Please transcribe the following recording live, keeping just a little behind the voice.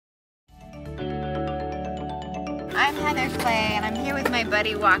I'm Heather Clay, and I'm here with my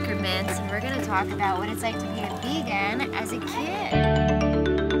buddy Walker Mintz, and we're going to talk about what it's like to be a vegan as a kid.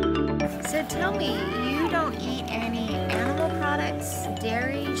 So tell me, you don't eat any animal products,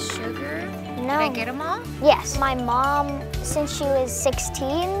 dairy, sugar? No. Did I get them all? Yes. My mom, since she was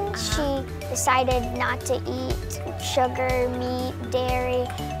 16, she decided not to eat sugar, meat, dairy,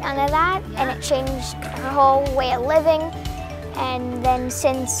 none of that, and it changed her whole way of living. And then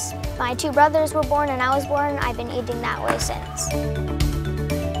since my two brothers were born and I was born, I've been eating that way since.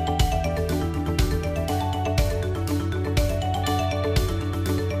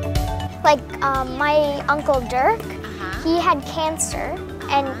 Like my Uncle Dirk, he had cancer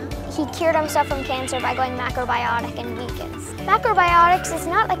and he cured himself from cancer by going macrobiotic and vegan. Macrobiotics is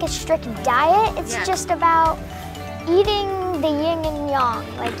not like a strict diet, it's just about eating the yin and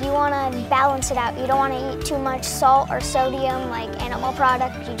yang. Like you want to balance it out. You don't want to eat too much salt or sodium like animal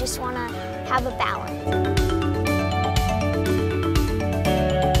product. You just want to have a balance.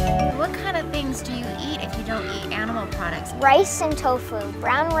 What kind of things do you eat if you don't eat animal products? Rice and tofu.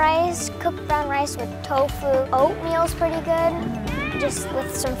 Brown rice, cooked brown rice with tofu. Oatmeal's pretty good, just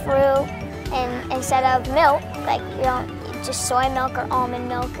with some fruit. And instead of milk, like you don't just soy milk or almond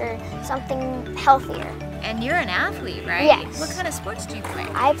milk or something healthier. And you're an athlete, right? Yes. What kind of sports do you play?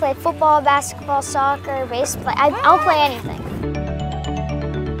 I play football, basketball, soccer, baseball. I'll play anything.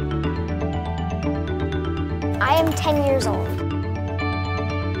 I am 10 years old.